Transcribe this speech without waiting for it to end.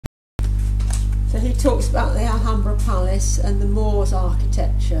So he talks about the Alhambra Palace and the Moors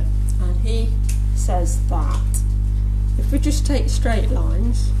architecture, and he says that if we just take straight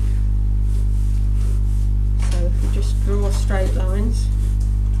lines, so if we just draw straight lines,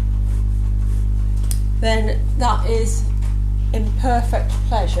 then that is in perfect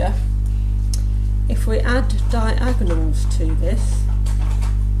pleasure. If we add diagonals to this,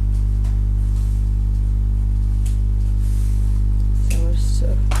 so I'll just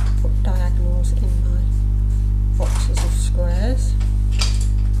sort of put diagonals in my boxes of squares.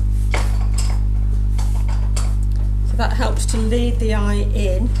 So that helps to lead the eye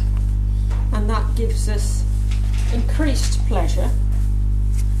in, and that gives us increased pleasure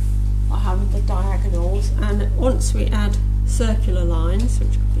by having the diagonals. And once we add circular lines,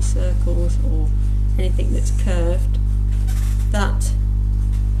 which could be circles or anything that's curved, that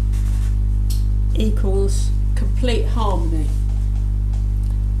equals complete harmony.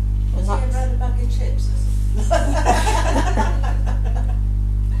 And that's around a bag of chips.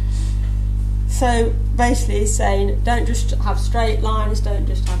 So basically he's saying, don't just have straight lines, don't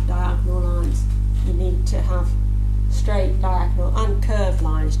just have diagonal lines. You need to have straight, diagonal and curved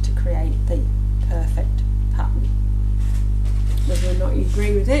lines to create the perfect pattern. Whether or not you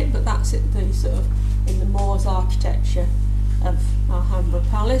agree with it, but that's it, the sort of in the Moors architecture of Alhambra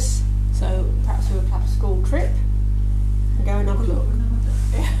Palace. So